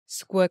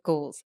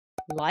Squircles,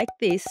 like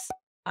this,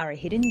 are a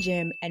hidden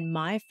gem and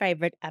my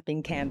favorite app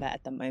in Canva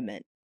at the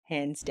moment,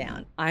 hands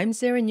down. I'm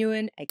Sarah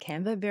Nguyen, a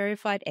Canva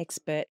verified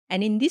expert,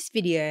 and in this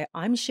video,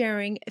 I'm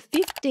sharing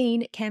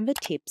 15 Canva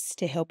tips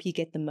to help you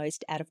get the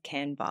most out of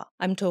Canva.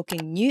 I'm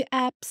talking new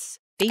apps,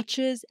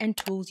 features, and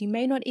tools you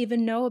may not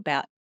even know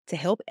about to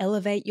help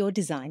elevate your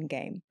design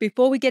game.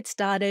 Before we get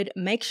started,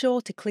 make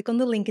sure to click on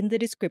the link in the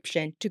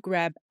description to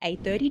grab a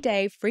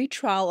 30-day free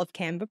trial of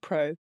Canva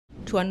Pro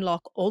to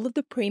unlock all of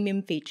the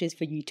premium features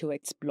for you to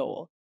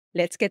explore.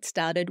 Let's get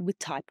started with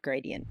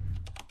TypeGradient.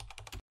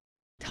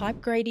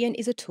 TypeGradient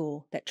is a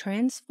tool that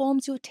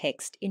transforms your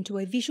text into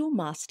a visual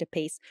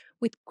masterpiece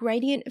with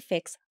gradient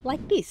effects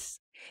like this.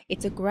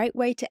 It's a great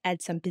way to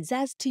add some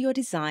pizzazz to your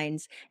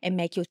designs and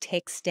make your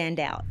text stand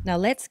out. Now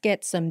let's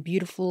get some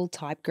beautiful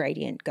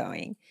TypeGradient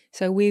going.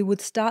 So we would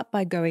start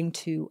by going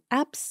to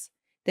Apps,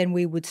 then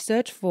we would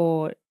search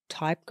for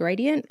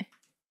TypeGradient.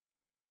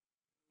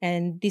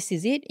 And this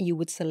is it. You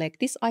would select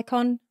this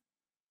icon.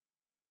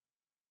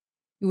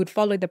 You would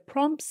follow the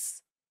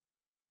prompts.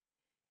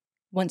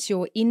 Once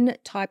you're in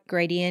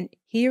TypeGradient,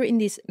 here in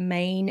this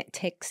main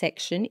text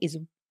section is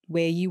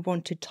where you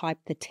want to type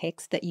the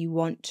text that you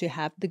want to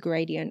have the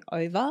gradient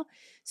over.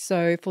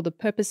 So for the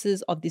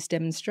purposes of this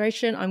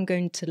demonstration, I'm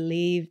going to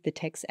leave the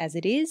text as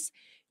it is.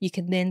 You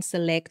can then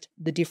select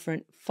the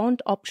different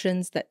font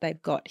options that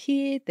they've got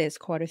here. There's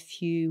quite a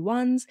few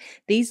ones.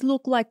 These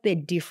look like they're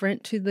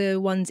different to the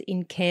ones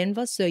in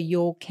Canva, so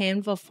your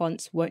Canva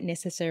fonts won't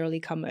necessarily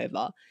come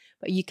over.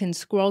 But you can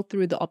scroll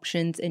through the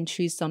options and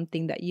choose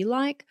something that you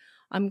like.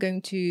 I'm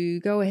going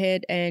to go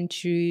ahead and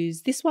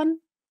choose this one.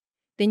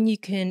 Then you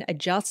can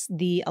adjust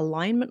the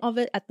alignment of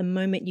it. At the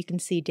moment, you can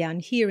see down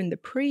here in the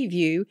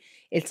preview,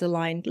 it's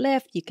aligned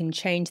left. You can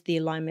change the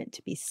alignment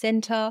to be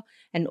center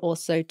and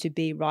also to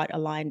be right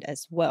aligned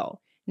as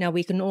well. Now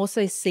we can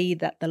also see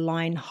that the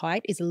line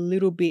height is a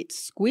little bit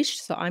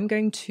squished. So I'm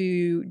going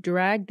to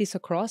drag this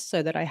across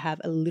so that I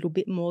have a little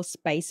bit more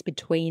space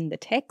between the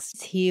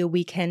text. Here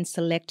we can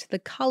select the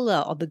color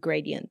of the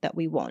gradient that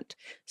we want.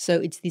 So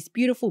it's this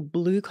beautiful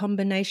blue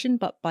combination,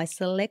 but by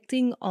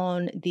selecting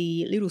on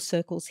the little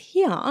circles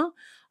here,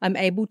 I'm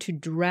able to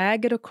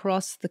drag it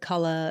across the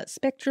color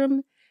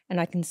spectrum,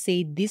 and I can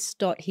see this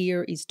dot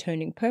here is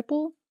turning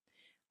purple.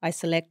 I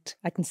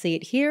can see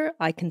it here.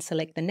 I can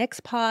select the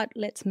next part.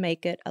 Let's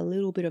make it a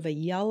little bit of a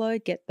yellow,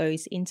 get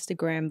those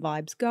Instagram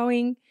vibes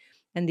going.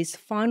 And this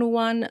final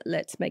one,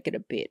 let's make it a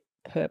bit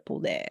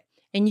purple there.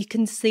 And you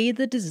can see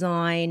the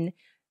design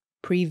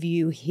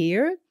preview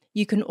here.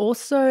 You can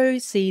also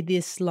see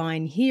this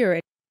line here.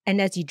 And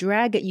as you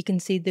drag it, you can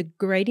see the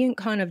gradient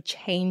kind of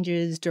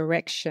changes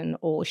direction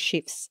or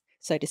shifts,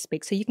 so to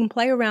speak. So you can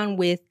play around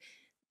with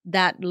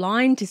that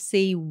line to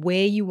see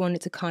where you want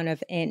it to kind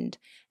of end.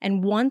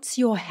 And once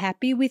you're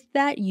happy with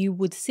that, you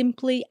would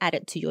simply add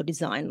it to your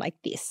design like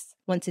this.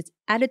 Once it's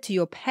added to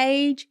your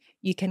page,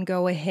 you can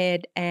go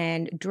ahead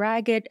and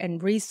drag it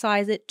and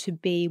resize it to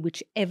be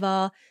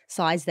whichever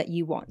size that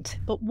you want.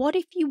 But what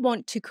if you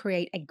want to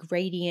create a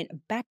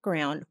gradient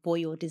background for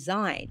your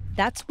design?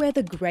 That's where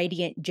the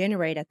gradient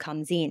generator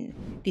comes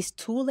in. This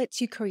tool lets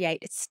you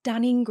create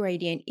stunning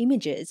gradient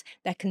images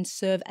that can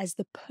serve as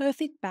the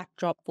perfect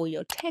backdrop for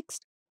your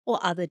text or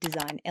other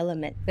design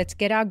element. Let's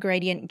get our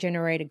gradient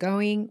generator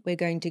going. We're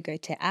going to go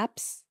to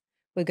Apps.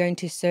 We're going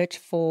to search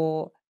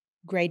for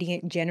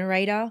Gradient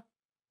Generator.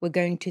 We're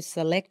going to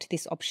select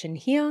this option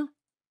here.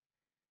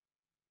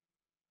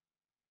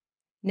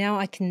 Now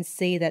I can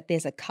see that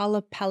there's a color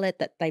palette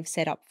that they've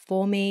set up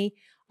for me.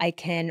 I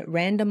can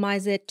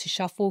randomize it to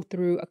shuffle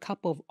through a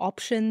couple of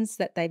options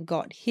that they've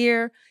got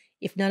here.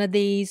 If none of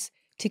these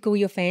tickle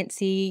your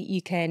fancy,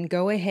 you can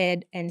go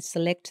ahead and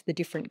select the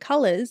different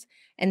colors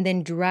and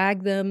then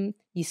drag them.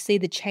 You see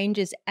the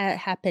changes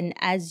happen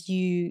as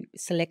you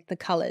select the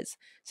colors.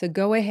 So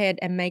go ahead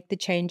and make the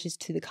changes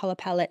to the color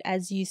palette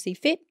as you see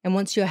fit. And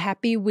once you're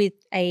happy with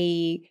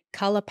a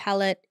color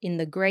palette in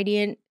the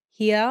gradient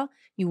here,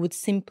 you would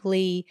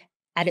simply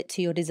add it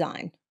to your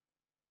design.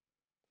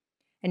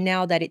 And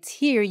now that it's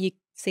here, you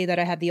see that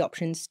I have the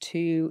options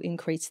to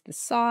increase the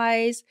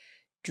size,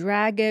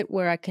 drag it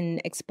where I can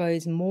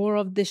expose more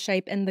of the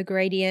shape and the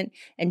gradient,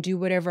 and do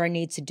whatever I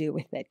need to do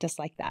with it, just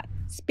like that.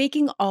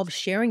 Speaking of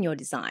sharing your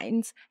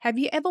designs, have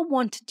you ever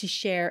wanted to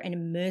share an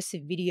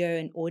immersive video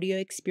and audio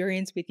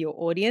experience with your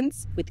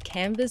audience? With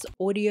Canva's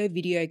audio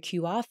video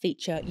QR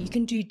feature, you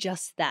can do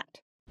just that.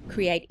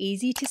 Create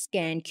easy to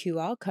scan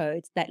QR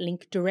codes that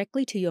link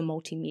directly to your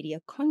multimedia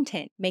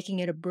content, making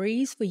it a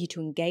breeze for you to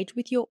engage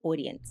with your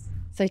audience.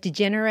 So to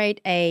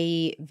generate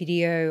a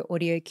video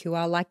audio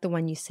QR like the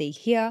one you see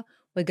here,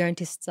 we're going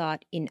to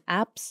start in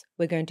Apps.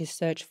 We're going to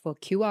search for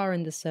QR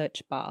in the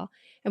search bar,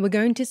 and we're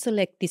going to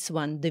select this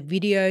one, the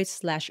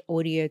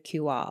video/audio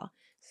QR.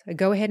 So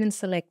go ahead and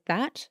select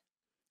that.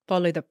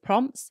 Follow the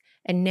prompts,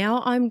 and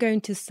now I'm going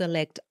to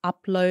select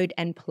upload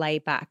and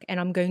playback, and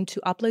I'm going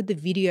to upload the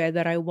video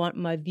that I want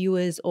my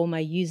viewers or my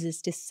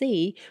users to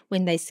see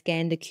when they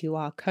scan the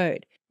QR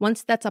code.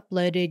 Once that's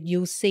uploaded,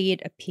 you'll see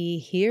it appear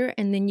here,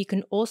 and then you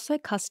can also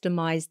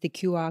customize the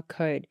QR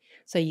code.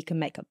 So you can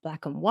make it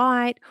black and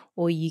white,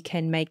 or you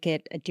can make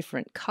it a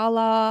different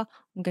color.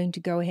 I'm going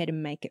to go ahead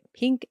and make it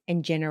pink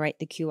and generate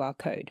the QR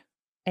code.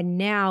 And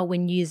now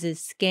when users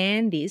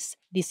scan this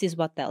is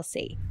what they'll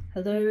see.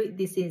 Hello,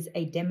 this is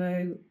a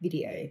demo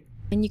video.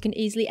 And you can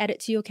easily add it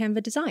to your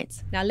Canva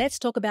designs. Now let's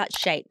talk about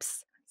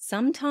shapes.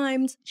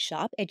 Sometimes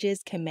sharp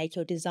edges can make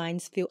your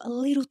designs feel a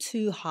little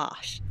too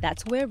harsh.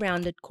 That's where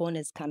rounded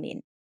corners come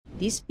in.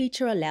 This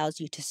feature allows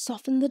you to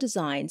soften the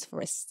designs for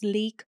a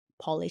sleek,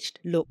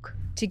 polished look.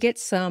 To get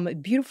some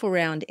beautiful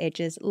round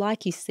edges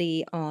like you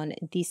see on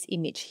this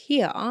image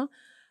here,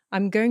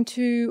 I'm going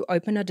to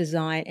open a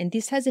design, and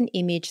this has an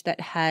image that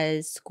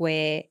has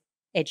square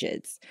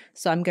edges.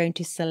 So I'm going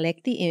to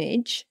select the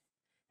image,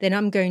 then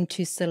I'm going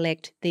to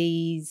select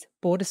these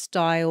border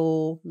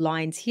style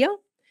lines here.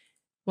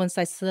 Once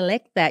I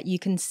select that, you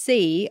can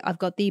see I've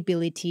got the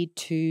ability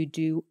to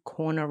do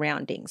corner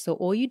rounding. So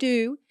all you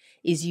do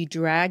is you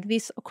drag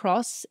this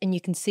across, and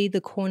you can see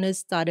the corners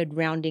started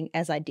rounding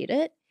as I did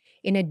it.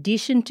 In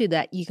addition to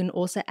that, you can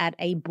also add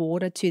a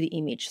border to the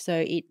image.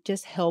 So it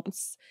just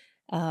helps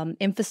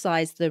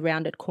emphasize the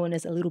rounded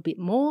corners a little bit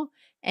more,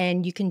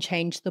 and you can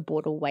change the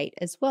border weight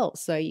as well.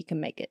 So you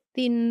can make it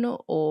thin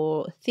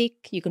or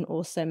thick. You can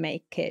also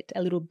make it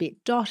a little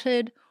bit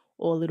dotted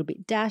or a little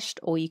bit dashed,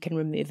 or you can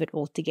remove it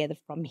altogether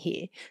from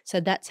here.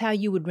 So that's how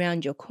you would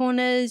round your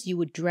corners. You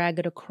would drag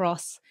it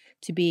across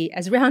to be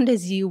as round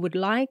as you would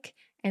like,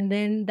 and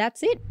then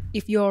that's it.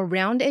 If you're a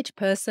round edge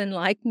person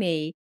like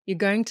me, you're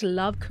going to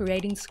love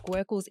creating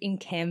squircles in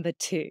Canva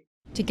too.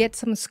 To get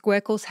some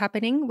squircles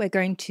happening, we're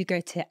going to go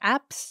to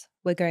apps,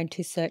 we're going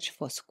to search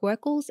for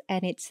squircles,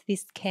 and it's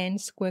this can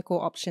squircle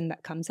option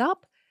that comes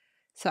up.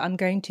 So I'm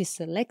going to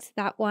select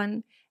that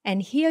one,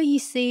 and here you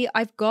see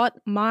I've got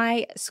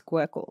my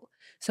squircle.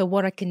 So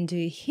what I can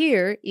do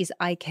here is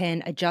I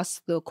can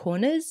adjust the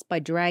corners by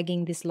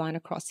dragging this line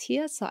across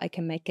here, so I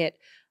can make it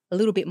a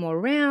little bit more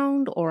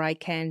round, or I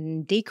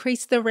can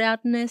decrease the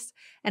roundness,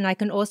 and I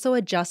can also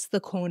adjust the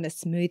corner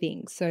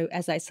smoothing. So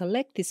as I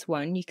select this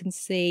one, you can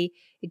see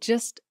it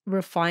just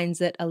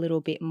refines it a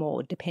little bit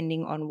more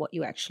depending on what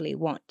you actually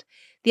want.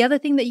 The other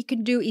thing that you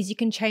can do is you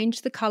can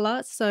change the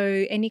color,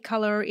 so any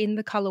color in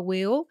the color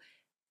wheel.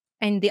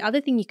 And the other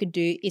thing you could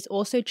do is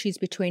also choose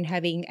between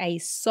having a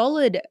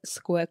solid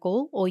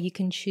squircle, or you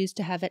can choose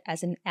to have it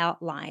as an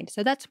outline.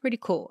 So that's pretty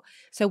cool.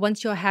 So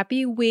once you're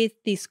happy with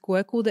the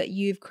squircle that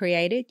you've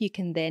created, you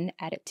can then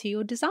add it to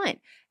your design,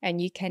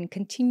 and you can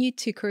continue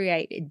to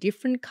create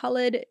different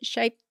colored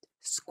shaped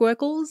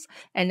squircles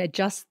and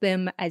adjust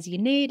them as you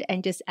need,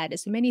 and just add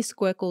as many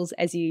squircles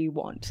as you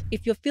want.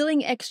 If you're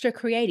feeling extra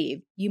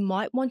creative, you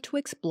might want to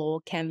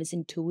explore Canva's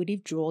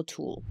intuitive draw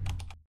tool.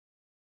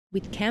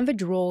 With Canva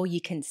Draw,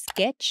 you can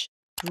sketch,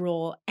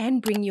 draw,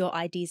 and bring your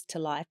ideas to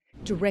life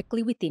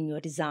directly within your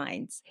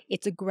designs.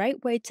 It's a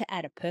great way to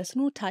add a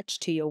personal touch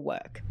to your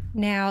work.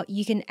 Now,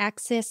 you can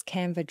access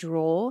Canva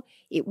Draw.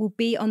 It will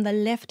be on the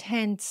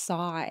left-hand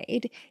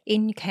side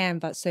in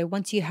Canva. So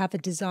once you have a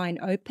design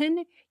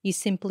open, you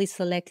simply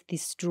select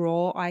this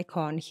draw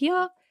icon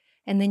here,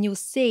 and then you'll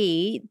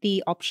see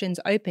the options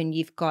open.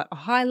 You've got a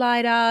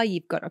highlighter,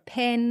 you've got a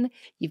pen,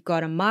 you've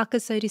got a marker,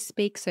 so to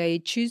speak. So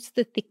choose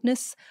the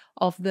thickness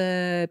of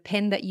the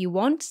pen that you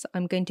want. So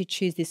I'm going to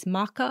choose this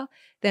marker.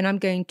 Then I'm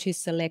going to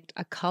select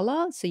a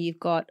color. So you've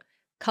got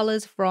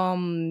colors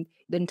from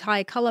the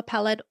entire color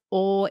palette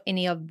or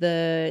any of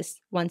the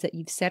ones that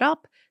you've set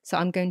up. So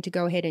I'm going to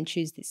go ahead and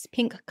choose this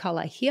pink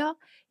color here.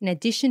 In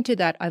addition to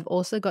that, I've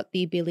also got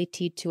the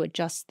ability to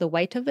adjust the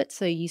weight of it.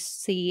 So you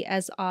see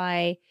as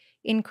I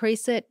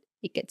increase it,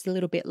 it gets a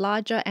little bit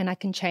larger, and I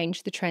can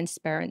change the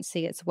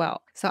transparency as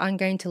well. So I'm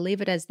going to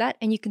leave it as that.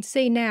 And you can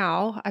see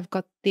now I've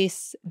got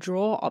this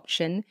draw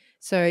option.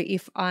 So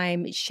if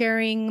I'm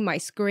sharing my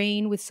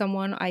screen with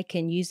someone, I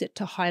can use it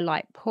to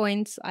highlight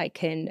points. I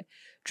can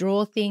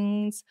draw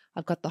things.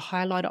 I've got the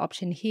highlighter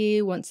option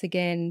here, once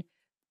again,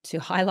 to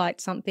highlight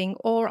something,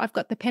 or I've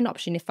got the pen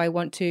option if I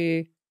want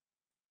to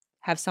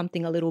have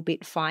something a little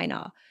bit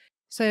finer.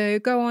 So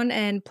go on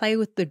and play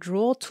with the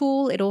draw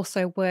tool. It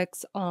also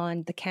works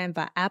on the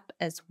Canva app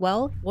as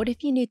well. What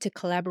if you need to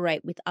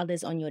collaborate with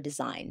others on your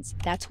designs?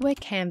 That's where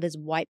Canva's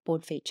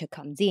Whiteboard feature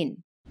comes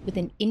in. With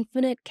an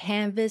infinite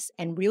canvas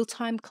and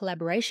real-time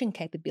collaboration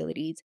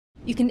capabilities,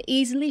 you can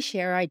easily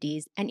share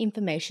ideas and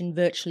information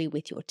virtually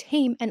with your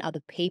team and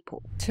other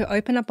people. To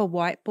open up a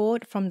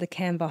whiteboard from the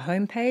Canva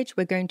homepage,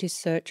 we're going to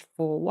search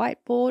for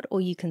whiteboard, or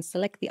you can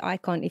select the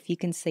icon if you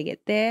can see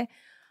it there.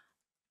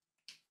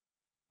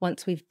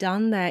 Once we've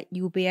done that,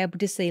 you'll be able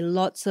to see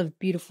lots of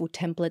beautiful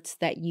templates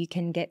that you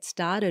can get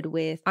started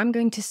with. I'm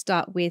going to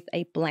start with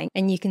a blank,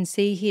 and you can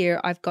see here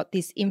I've got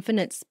this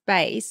infinite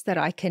space that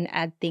I can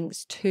add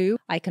things to.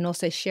 I can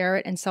also share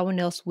it, and someone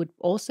else would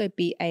also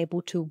be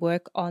able to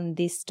work on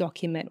this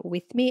document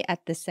with me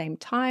at the same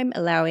time,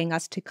 allowing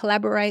us to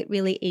collaborate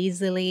really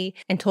easily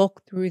and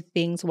talk through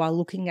things while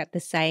looking at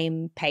the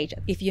same page.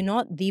 If you're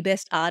not the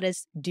best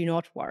artist, do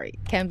not worry.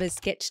 Canva's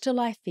Sketch to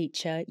Life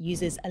feature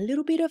uses a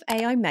little bit of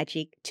AI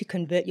magic to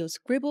convert your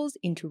scribbles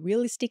into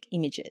realistic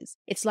images.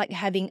 It's like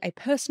having a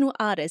personal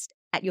artist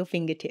at your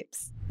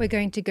fingertips. We're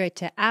going to go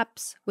to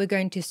apps. We're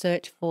going to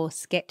search for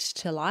Sketch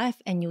to Life,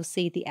 and you'll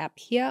see the app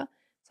here.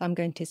 So I'm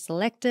going to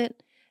select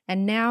it.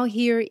 And now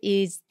here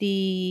is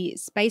the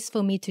space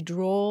for me to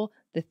draw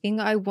the thing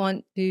I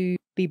want to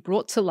be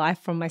brought to life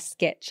from my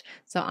sketch.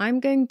 So I'm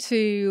going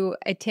to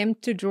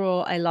attempt to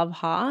draw a love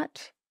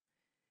heart.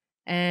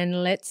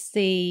 And let's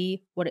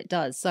see what it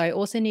does. So I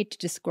also need to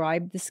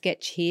describe the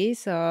sketch here.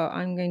 So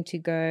I'm going to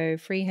go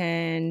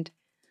freehand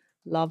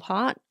love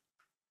heart.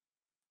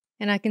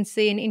 And I can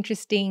see an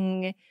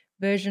interesting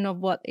version of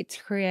what it's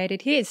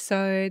created here.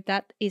 So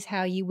that is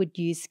how you would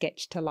use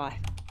Sketch to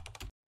Life.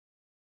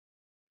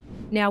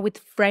 Now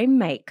with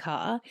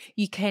FrameMaker,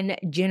 you can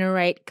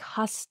generate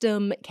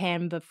custom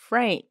Canva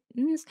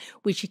frames,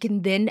 which you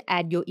can then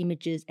add your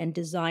images and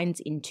designs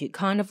into,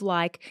 kind of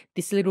like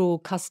this little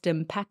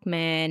custom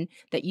Pac-Man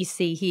that you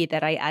see here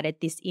that I added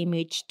this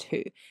image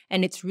to.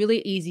 And it's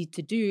really easy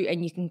to do,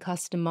 and you can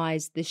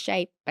customize the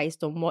shape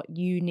based on what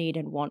you need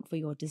and want for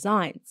your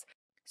designs.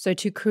 So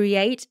to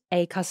create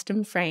a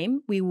custom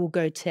frame, we will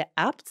go to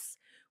Apps,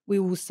 we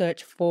will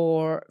search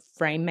for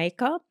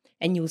FrameMaker,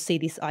 and you'll see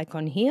this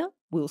icon here.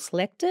 We'll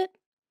select it.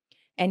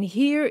 And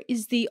here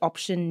is the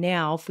option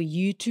now for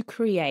you to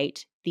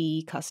create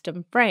the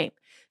custom frame.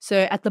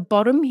 So at the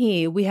bottom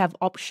here, we have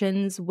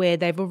options where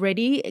they've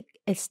already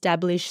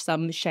established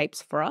some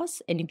shapes for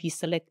us. And if you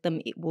select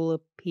them, it will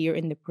appear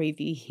in the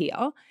preview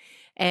here.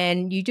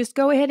 And you just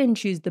go ahead and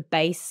choose the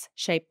base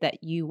shape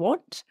that you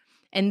want.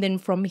 And then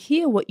from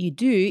here, what you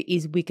do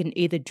is we can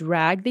either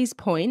drag these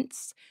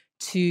points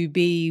to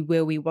be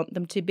where we want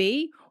them to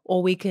be,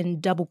 or we can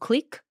double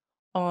click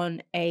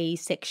on a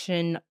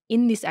section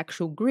in this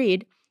actual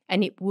grid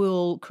and it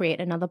will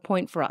create another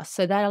point for us.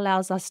 So that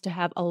allows us to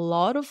have a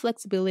lot of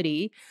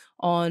flexibility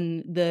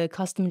on the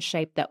custom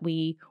shape that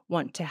we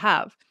want to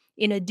have.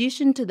 In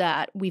addition to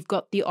that, we've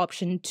got the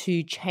option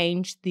to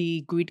change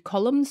the grid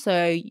column.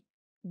 So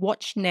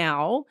watch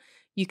now,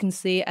 you can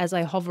see as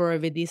I hover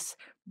over this,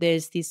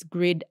 there's this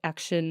grid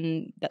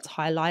action that's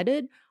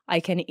highlighted.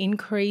 I can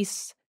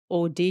increase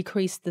or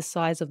decrease the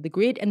size of the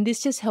grid. And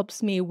this just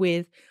helps me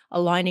with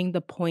aligning the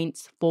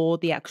points for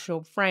the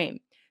actual frame.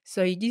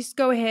 So you just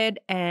go ahead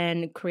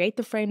and create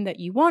the frame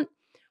that you want.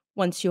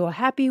 Once you're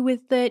happy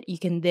with it, you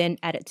can then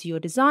add it to your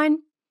design.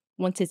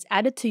 Once it's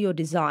added to your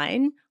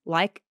design,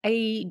 like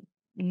a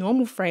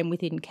normal frame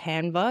within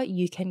Canva,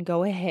 you can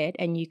go ahead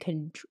and you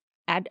can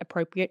add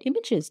appropriate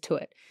images to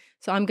it.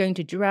 So I'm going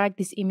to drag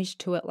this image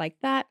to it like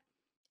that,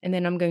 and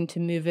then I'm going to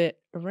move it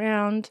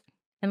around.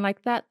 And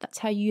like that, that's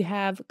how you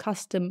have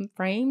custom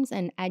frames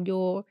and add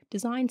your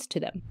designs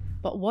to them.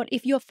 But what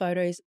if your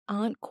photos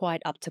aren't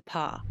quite up to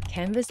par?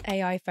 Canva's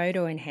AI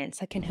Photo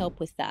Enhancer can help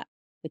with that.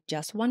 With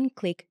just one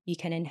click, you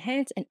can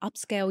enhance and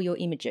upscale your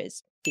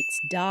images, fix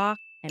dark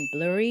and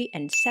blurry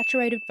and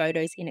saturated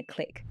photos in a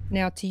click.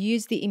 Now to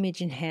use the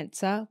image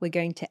enhancer, we're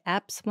going to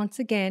Apps once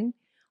again.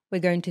 We're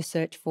going to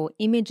search for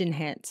Image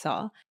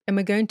Enhancer, and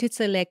we're going to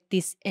select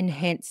this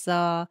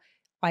enhancer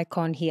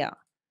icon here.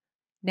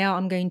 Now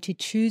I'm going to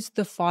choose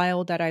the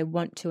file that I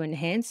want to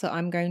enhance. So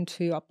I'm going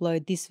to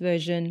upload this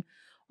version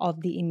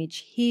of the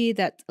image here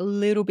that's a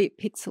little bit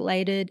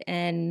pixelated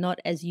and not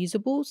as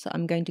usable. So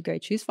I'm going to go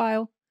choose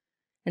file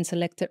and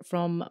select it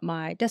from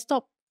my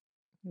desktop.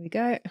 Here we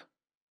go.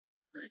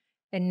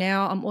 And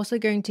now I'm also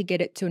going to get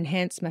it to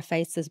enhance my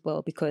face as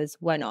well, because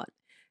why not?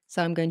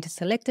 So I'm going to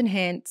select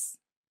enhance.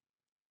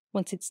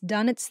 Once it's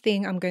done its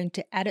thing, I'm going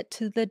to add it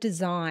to the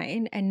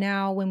design. And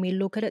now when we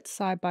look at it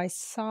side by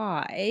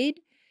side,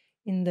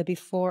 in the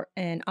before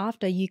and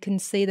after, you can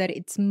see that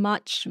it's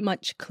much,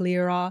 much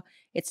clearer.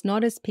 It's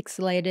not as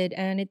pixelated,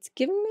 and it's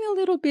given me a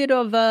little bit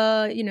of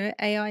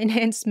AI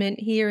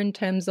enhancement here in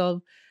terms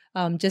of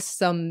just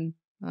some,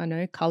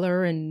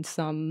 color and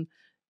some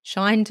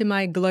shine to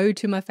my glow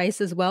to my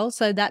face as well.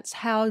 So that's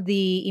how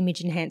the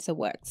image enhancer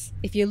works.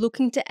 If you're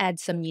looking to add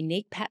some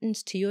unique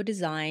patterns to your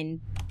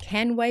design,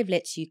 Canwave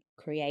lets you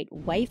create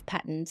wave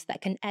patterns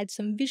that can add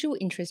some visual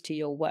interest to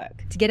your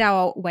work. To get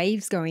our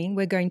waves going,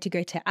 we're going to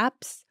go to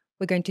Apps.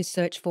 We're going to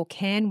search for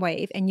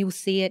Canwave, and you'll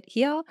see it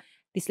here,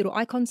 this little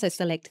icon. So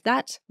select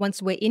that. Once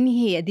we're in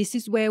here, this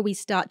is where we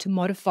start to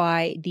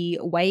modify the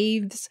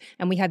waves,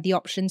 and we have the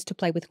options to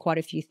play with quite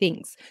a few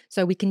things.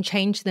 So we can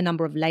change the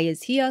number of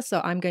layers here.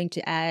 So I'm going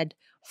to add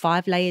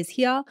 5 layers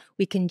here.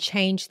 We can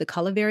change the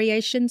color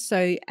variation.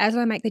 So as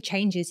I make the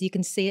changes, you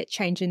can see it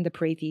change in the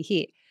preview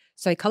here.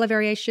 So color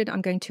variation,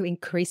 I'm going to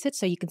increase it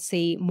so you can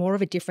see more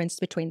of a difference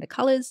between the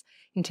colors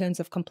in terms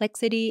of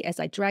complexity. As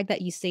I drag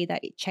that, you see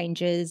that it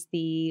changes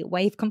the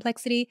wave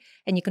complexity,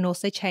 and you can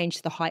also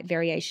change the height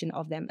variation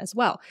of them as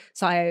well.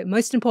 So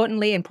most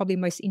importantly, and probably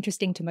most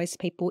interesting to most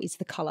people, is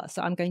the color.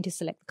 So I'm going to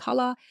select the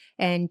color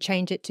and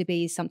change it to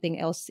be something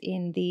else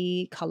in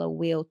the color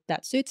wheel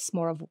that suits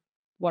more of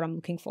what I'm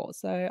looking for.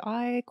 So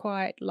I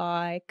quite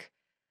like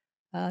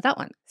that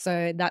one.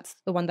 So that's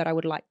the one that I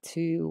would like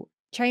to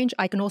change.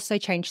 I can also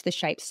change the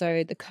shape.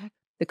 So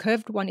the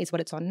curved one is what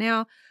it's on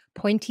now.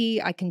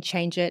 Pointy, I can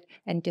change it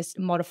and just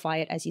modify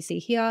it as you see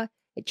here.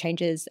 It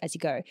changes as you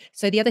go.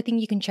 So the other thing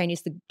you can change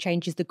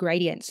is the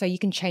gradient. So you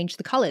can change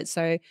the colors.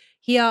 So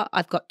here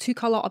I've got 2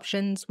 color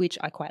options, which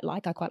I quite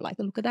like. I quite like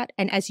the look of that.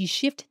 And as you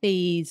shift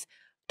these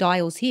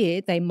dials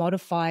here, they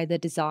modify the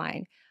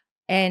design.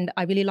 And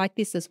I really like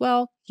this as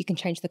well. You can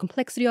change the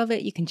complexity of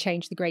it. You can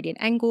change the gradient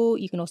angle.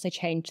 You can also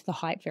change the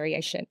height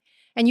variation.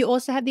 And you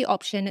also have the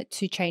option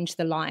to change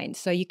the lines.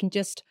 So you can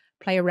just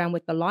play around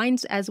with the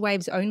lines as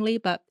waves only.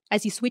 But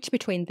as you switch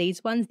between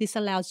these ones, this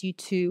allows you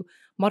to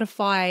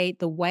modify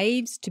the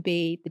waves to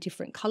be the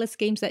different color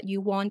schemes that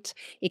you want.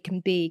 It can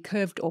be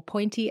curved or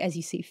pointy as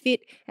you see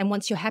fit. And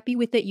once you're happy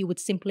with it, you would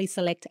simply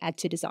select Add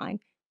to Design.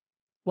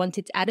 Once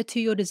it's added to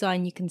your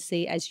design, you can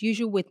see, as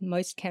usual with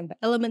most Canva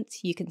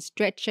elements, you can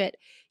stretch it.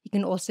 You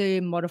can also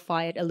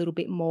modify it a little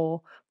bit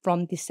more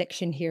from this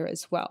section here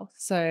as well.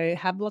 So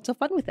have lots of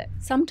fun with it.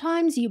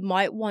 Sometimes you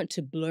might want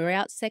to blur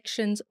out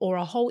sections or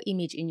a whole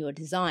image in your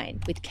design.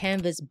 With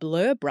Canva's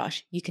blur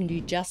brush, you can do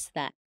just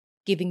that,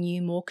 giving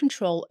you more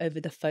control over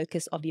the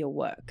focus of your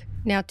work.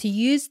 Now, to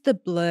use the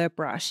blur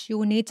brush, you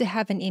will need to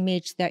have an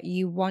image that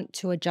you want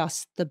to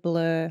adjust the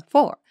blur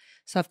for.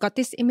 So I've got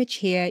this image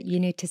here. You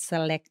need to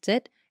select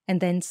it and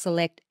then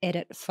select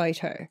Edit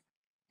Photo.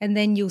 And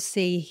then you'll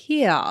see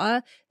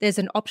here, there's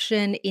an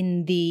option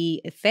in the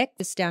effect,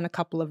 just down a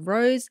couple of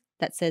rows,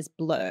 that says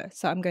blur.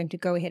 So I'm going to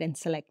go ahead and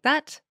select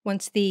that.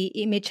 Once the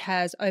image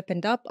has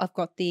opened up, I've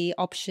got the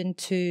option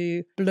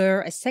to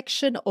blur a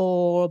section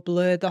or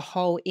blur the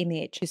whole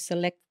image. To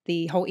select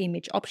the whole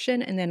image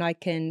option, and then I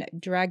can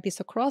drag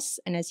this across,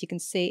 and as you can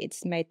see,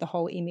 it's made the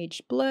whole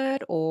image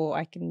blurred, or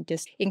I can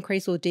just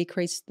increase or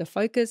decrease the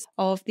focus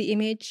of the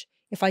image.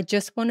 If I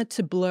just wanted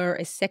to blur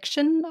a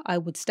section, I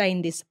would stay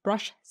in this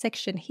brush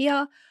section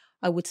here.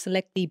 I would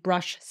select the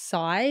brush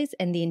size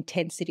and the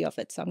intensity of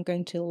it. So I'm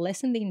going to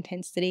lessen the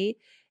intensity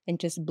and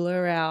just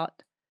blur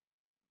out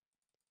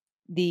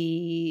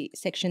the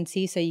sections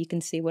here so you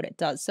can see what it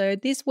does. So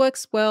this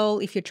works well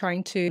if you're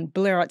trying to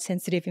blur out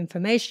sensitive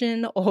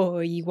information,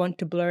 or you want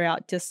to blur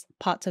out just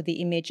parts of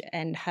the image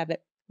and have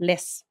it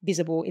less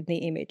visible in the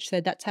image. So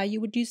that's how you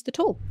would use the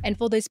tool. And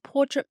for those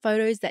portrait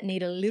photos that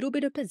need a little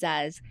bit of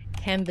pizzazz,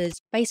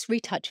 Canva's face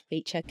retouch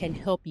feature can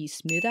help you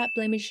smooth out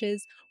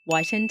blemishes,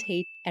 whiten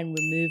teeth, and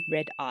remove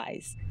red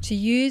eyes. To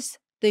use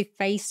the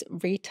face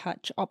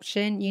retouch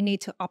option, you need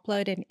to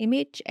upload an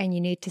image and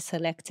you need to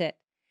select it.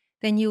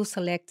 Then you'll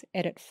select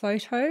Edit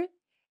Photo.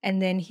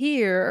 And then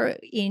here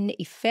in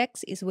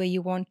Effects is where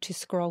you want to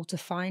scroll to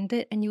find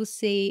it, and you'll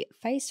see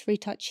Face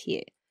Retouch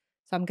here.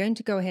 So I'm going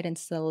to go ahead and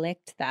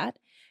select that,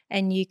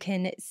 and you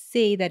can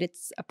see that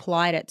it's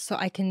applied it. So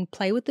I can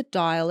play with the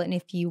dial, and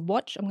if you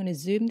watch, I'm going to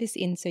zoom this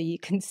in so you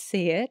can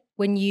see it.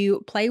 When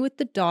you play with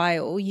the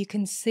dial, you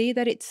can see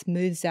that it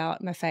smooths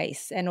out my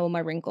face and all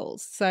my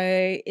wrinkles.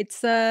 So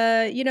it's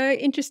a,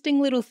 interesting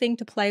little thing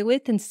to play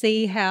with and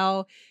see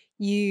how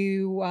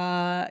you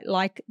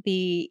like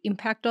the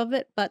impact of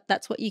it, but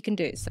that's what you can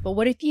do. But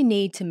what if you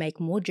need to make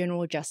more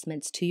general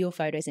adjustments to your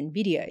photos and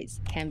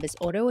videos? Canva's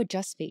Auto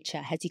Adjust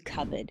feature has you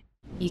covered.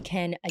 You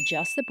can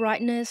adjust the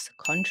brightness,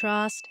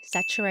 contrast,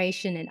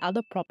 saturation, and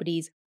other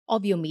properties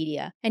of your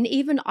media, and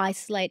even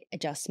isolate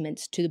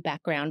adjustments to the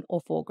background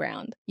or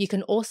foreground. You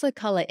can also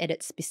color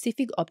edit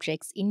specific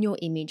objects in your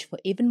image for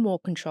even more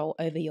control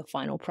over your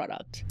final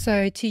product.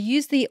 So to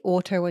use the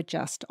auto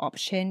adjust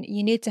option,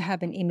 you need to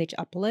have an image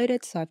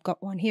uploaded. So I've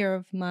got one here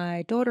of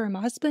my daughter and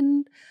my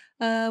husband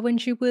when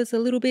she was a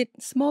little bit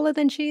smaller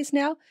than she is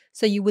now.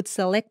 So you would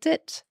select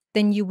it,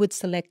 then you would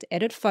select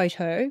Edit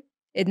Photo,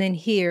 and then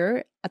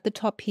here at the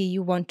top here,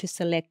 you want to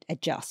select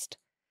Adjust.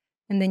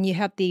 And then you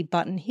have the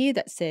button here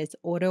that says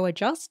Auto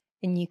Adjust,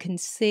 and you can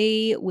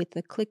see with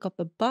the click of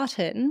the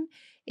button,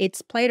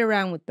 it's played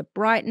around with the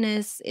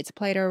brightness, it's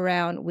played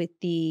around with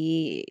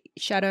the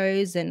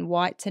shadows and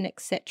whites and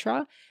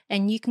etc.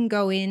 And you can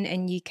go in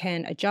and you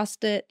can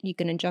adjust it, you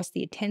can adjust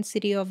the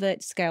intensity of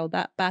it, scale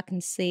that back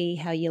and see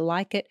how you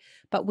like it.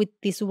 But with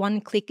this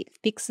one click, it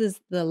fixes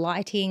the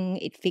lighting,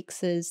 it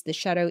fixes the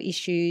shadow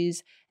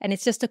issues, and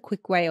it's just a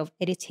quick way of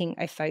editing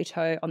a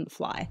photo on the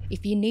fly.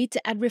 If you need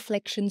to add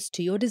reflections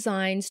to your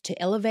designs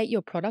to elevate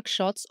your product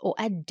shots or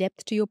add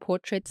depth to your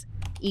portraits,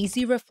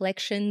 Easy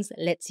Reflections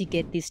lets you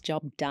get this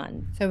job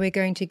done. So we're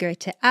going to go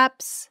to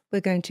Apps,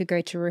 we're going to go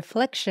to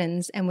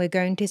Reflections, and we're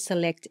going to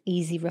select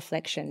Easy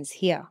Reflections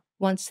here.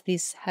 Once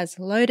this has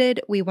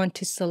loaded, we want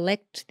to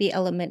select the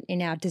element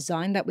in our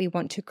design that we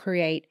want to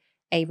create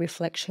a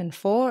reflection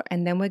for,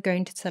 and then we're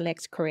going to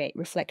select Create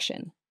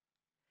Reflection.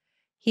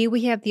 Here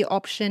we have the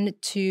option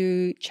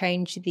to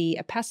change the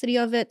opacity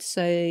of it.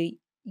 So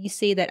you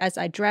see that as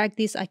I drag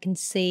this, I can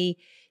see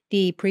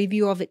the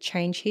preview of it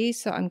change here.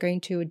 So I'm going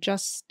to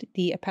adjust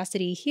the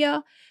opacity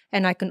here,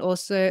 and I can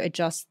also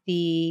adjust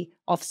the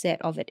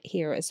offset of it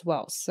here as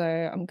well. So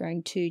I'm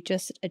going to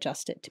just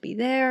adjust it to be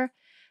there.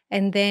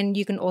 And then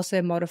you can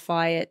also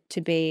modify it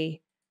to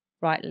be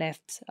right,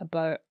 left,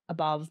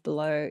 above,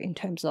 below in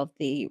terms of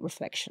the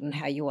reflection and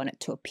how you want it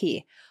to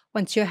appear.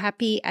 Once you're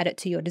happy, add it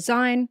to your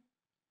design.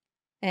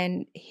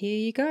 And here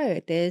you go.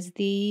 There's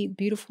the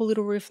beautiful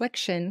little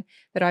reflection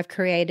that I've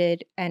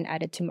created and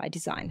added to my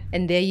design.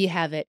 And there you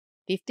have it.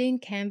 15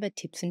 Canva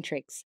tips and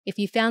tricks. If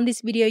you found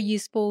this video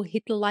useful,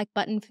 hit the like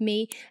button for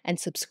me and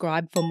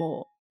subscribe for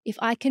more. If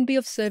I can be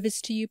of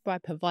service to you by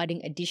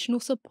providing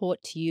additional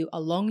support to you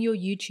along your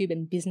YouTube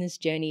and business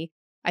journey,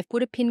 I've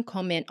put a pinned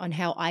comment on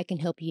how I can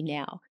help you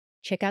now.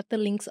 Check out the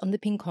links on the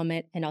pinned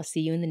comment and I'll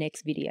see you in the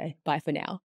next video. Bye for now.